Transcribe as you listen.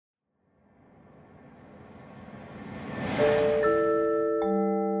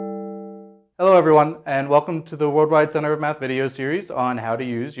Hello everyone, and welcome to the Worldwide Center of Math video series on how to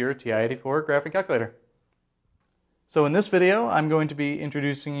use your TI-84 graphing calculator. So in this video, I'm going to be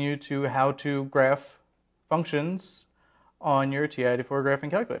introducing you to how to graph functions on your TI-84 graphing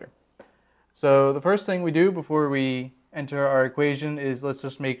calculator. So the first thing we do before we enter our equation is let's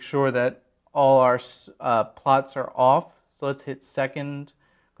just make sure that all our plots are off. So let's hit second,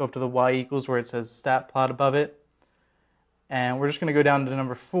 go up to the y equals where it says stat plot above it, and we're just going to go down to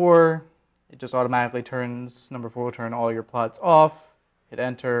number 4. It just automatically turns, number 4 will turn all your plots off. Hit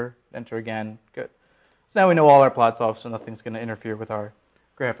enter, enter again, good. So now we know all our plots off, so nothing's going to interfere with our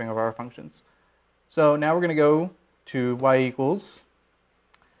graphing of our functions. So now we're going to go to y equals,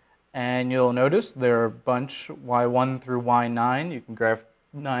 and you'll notice there are a bunch, y1 through y9. You can graph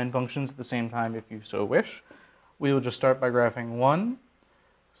 9 functions at the same time if you so wish. We will just start by graphing 1.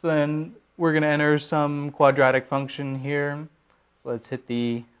 So then we're going to enter some quadratic function here. So let's hit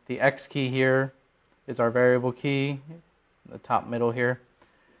the x key here is our variable key, the top middle here.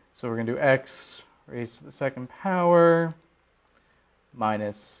 So we're going to do x raised to the second power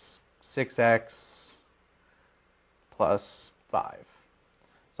minus 6x plus 5.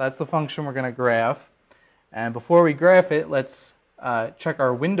 So that's the function we're going to graph. And before we graph it, let's check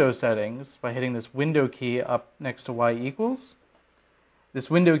our window settings by hitting this window key up next to y equals. This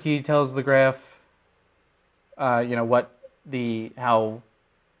window key tells the graph, how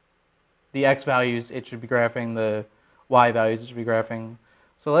the x values it should be graphing, the y values it should be graphing.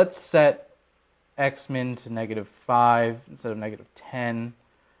 So let's set x min to -5 instead of -10,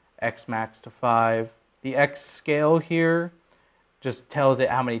 x max to 5. The x scale here just tells it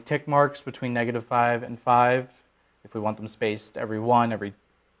how many tick marks between -5 and 5, if we want them spaced every 1, every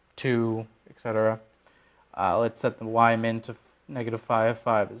 2, etc. Let's set the y min to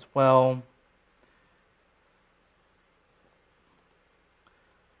 -5 as well.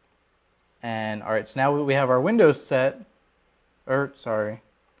 And alright, so now we have our windows set,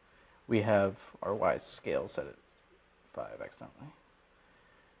 we have our y scale set at 5 accidentally.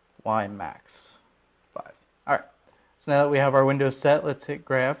 Y max 5. Alright, so now that we have our windows set, let's hit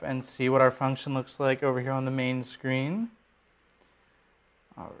graph and see what our function looks like over here on the main screen.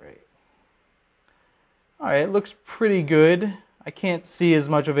 Alright, it looks pretty good. I can't see as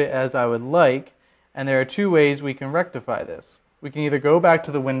much of it as I would like, and there are two ways we can rectify this. We can either go back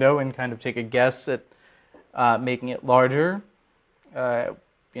to the window and kind of take a guess at making it larger,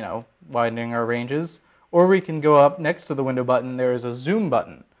 widening our ranges, or we can go up next to the window button. There is a zoom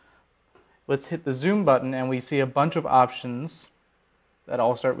button. Let's hit the zoom button and we see a bunch of options that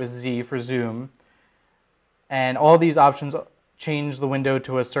all start with Z for zoom, and all these options change the window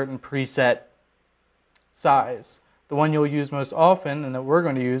to a certain preset size. The one you'll use most often and that we're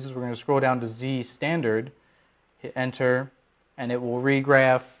going to use is we're going to scroll down to Z standard, hit enter, and it will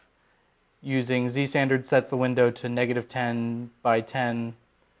regraph using Z standard sets the window to -10 by 10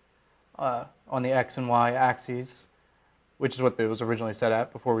 on the X and Y axes, which is what it was originally set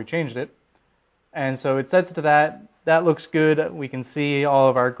at before we changed it. And so it sets to that. That looks good. We can see all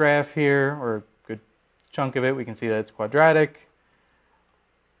of our graph here, or a good chunk of it. We can see that it's quadratic.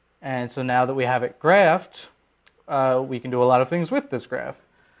 And so now that we have it graphed, we can do a lot of things with this graph.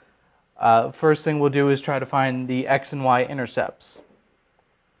 First thing we'll do is try to find the x and y intercepts.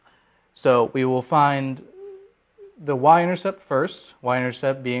 So we will find the y-intercept first,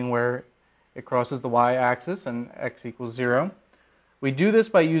 y-intercept being where it crosses the y-axis and x equals 0. We do this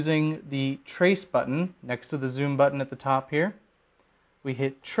by using the trace button next to the zoom button at the top here. We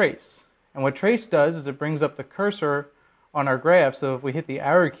hit trace. And what trace does is it brings up the cursor on our graph, so if we hit the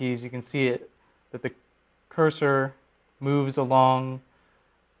arrow keys, you can see it that the cursor moves along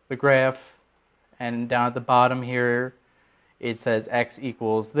the graph, and down at the bottom here it says x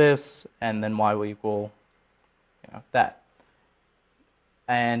equals this, and then y will equal that.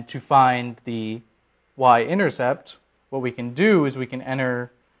 And to find the y-intercept, what we can do is we can enter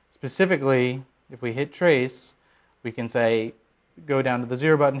specifically, if we hit trace, we can say, go down to the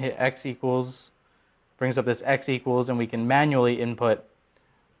 0 button, hit x equals, brings up this x equals, and we can manually input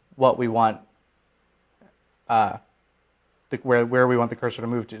what we want, where we want the cursor to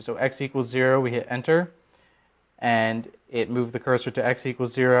move to. So x equals 0, we hit enter, and it moved the cursor to x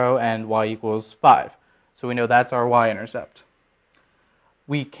equals 0 and y equals 5. So we know that's our y-intercept.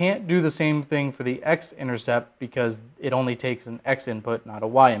 We can't do the same thing for the x-intercept because it only takes an x input, not a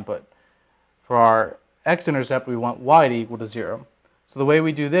y input. For our x-intercept, we want y to equal to 0. So the way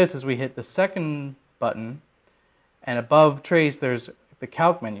we do this is we hit the second button, and above trace there's the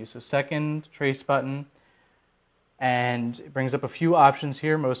calc menu. So second, trace button, and it brings up a few options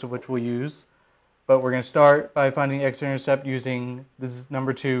here, most of which we'll use. But we're going to start by finding the x-intercept using this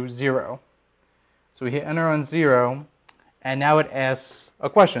number 2, 0. So we hit enter on 0, and now it asks a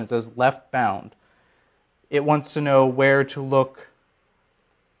question. It says left bound. It wants to know where to look,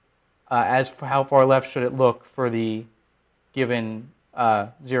 as for how far left should it look for the given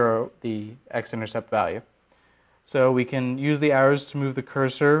 0, the x-intercept value. So we can use the arrows to move the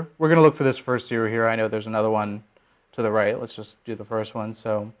cursor. We're going to look for this first 0 here. I know there's another one to the right. Let's just do the first one.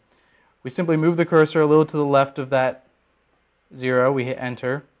 So we simply move the cursor a little to the left of that 0. We hit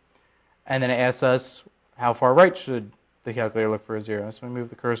enter. And then it asks us how far right should the calculator look for a 0. So we move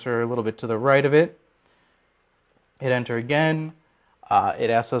the cursor a little bit to the right of it. Hit enter again. It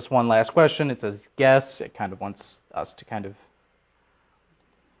asks us one last question. It says guess. It kind of wants us to kind of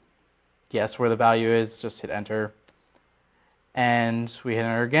guess where the value is. Just hit enter. And we hit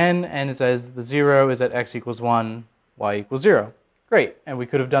enter again, and it says the 0 is at x equals 1, y equals 0. Great. And we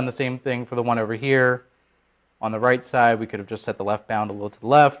could have done the same thing for the one over here. On the right side, we could have just set the left bound a little to the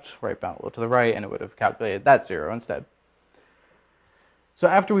left, right bound a little to the right, and it would have calculated that 0 instead. So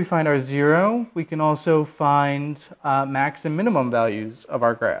after we find our 0, we can also find max and minimum values of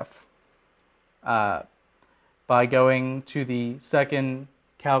our graph. By going to the second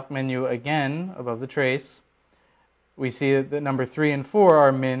calc menu again above the trace, we see that number 3 and 4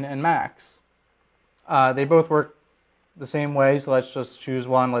 are min and max. They both work the same way, so let's just choose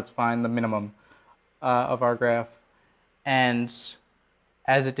one. Let's find the minimum of our graph. And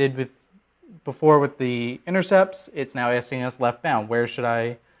as it did before with the intercepts, it's now asking us left bound. Where should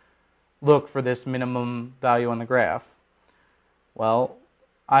I look for this minimum value on the graph? Well,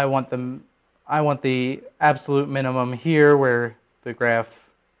 I want the absolute minimum here where the graph,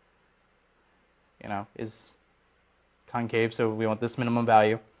 is concave, so we want this minimum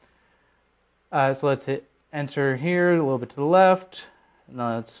value. So let's hit enter here, a little bit to the left, and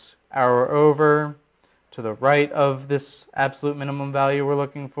then let's arrow over to the right of this absolute minimum value we're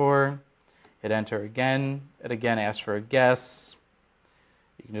looking for. Hit enter again. It again asks for a guess.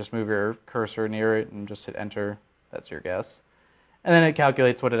 You can just move your cursor near it and just hit enter. That's your guess. And then it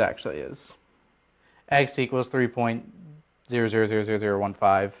calculates what it actually is. X equals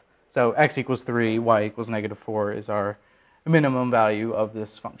 3.000015. So x equals 3, y equals -4 is our minimum value of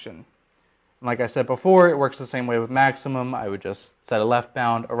this function. And like I said before, it works the same way with maximum. I would just set a left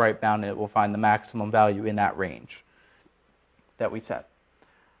bound, a right bound, and it will find the maximum value in that range that we set.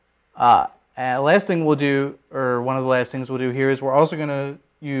 And last thing we'll do, or one of the last things we'll do here, is we're also going to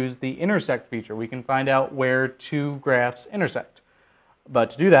use the intersect feature. We can find out where two graphs intersect.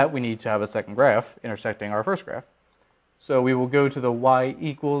 But to do that, we need to have a second graph intersecting our first graph. So we will go to the y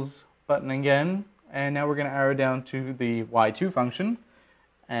equals button again, and now we're going to arrow down to the y2 function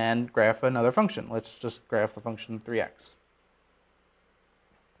and graph another function. Let's just graph the function 3x.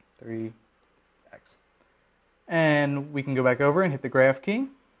 3x. And we can go back over and hit the graph key.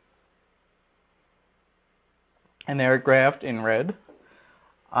 And there it graphed in red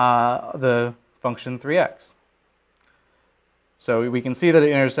the function 3x. So we can see that it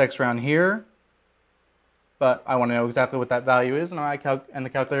intersects around here, but I want to know exactly what that value is, and the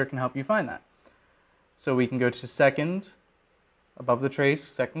calculator can help you find that. So we can go to second, above the trace,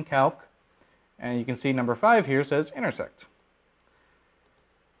 second calc, and you can see number 5 here says intersect.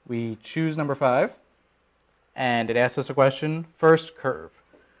 We choose number 5, and it asks us a question, first curve.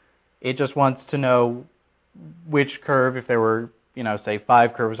 It just wants to know which curve, if there were, say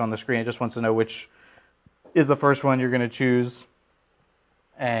 5 curves on the screen, it just wants to know which is the first one you're going to choose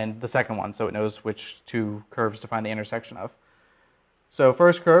and the second one, so it knows which 2 curves to find the intersection of. So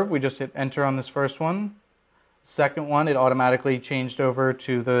first curve, we just hit enter on this first one. Second one, it automatically changed over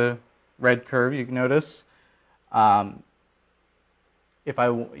to the red curve, you can notice. If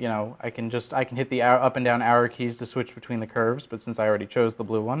I can hit the up and down arrow keys to switch between the curves, but since I already chose the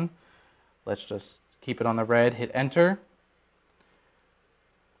blue one, let's just keep it on the red, hit enter.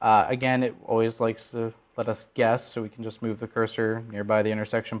 Again, it always likes to let us guess, so we can just move the cursor nearby the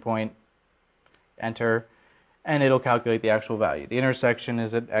intersection point, enter, and it'll calculate the actual value. The intersection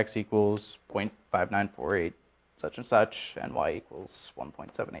is at x equals 0.5948, such and such, and y equals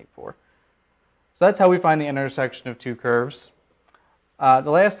 1.784. So that's how we find the intersection of 2 curves. The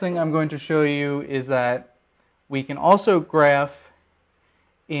last thing I'm going to show you is that we can also graph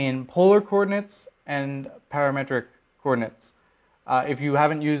in polar coordinates and parametric coordinates. If you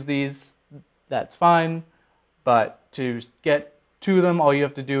haven't used these, that's fine, but to get to them, all you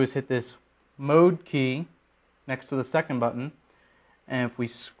have to do is hit this mode key next to the second button, and if we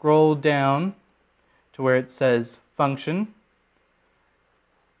scroll down to where it says function,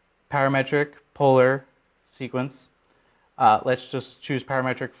 parametric, polar, sequence, let's just choose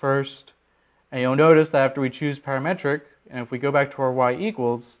parametric first, and you'll notice that after we choose parametric, and if we go back to our y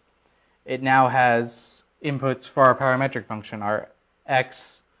equals, it now has inputs for our parametric function, our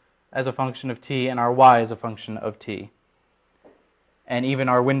x as a function of t and our y as a function of t. And even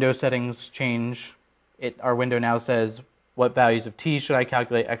our window settings change. Our window now says what values of t should I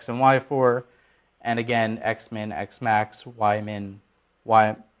calculate x and y for, and again x min, x max, y min,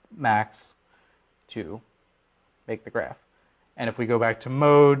 y max to make the graph. And if we go back to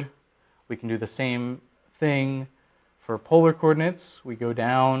mode, we can do the same thing for polar coordinates. We go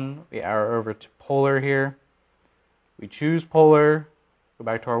down, we arrow over to polar here. We choose polar, go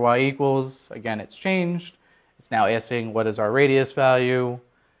back to our y equals. Again, it's changed. It's now asking what is our radius value,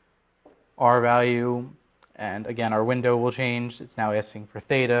 r value, and again, our window will change. It's now asking for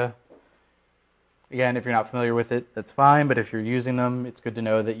theta. Again, if you're not familiar with it, that's fine, but if you're using them, it's good to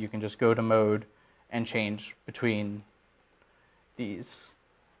know that you can just go to mode and change between these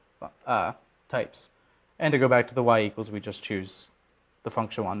types. And to go back to the y equals, we just choose the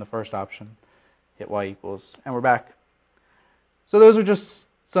function one, the first option, hit y equals, and we're back. So those are just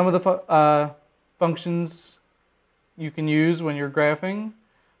some of the functions you can use when you're graphing.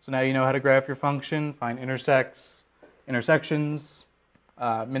 So now you know how to graph your function, find intersects, intersections,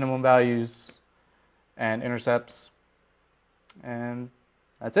 minimum values, and intercepts. And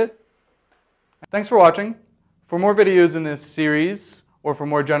that's it. Thanks for watching. For more videos in this series, or for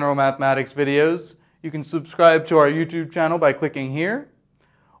more general mathematics videos, you can subscribe to our YouTube channel by clicking here,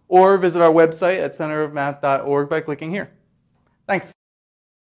 or visit our website at centerofmath.org by clicking here. Thanks.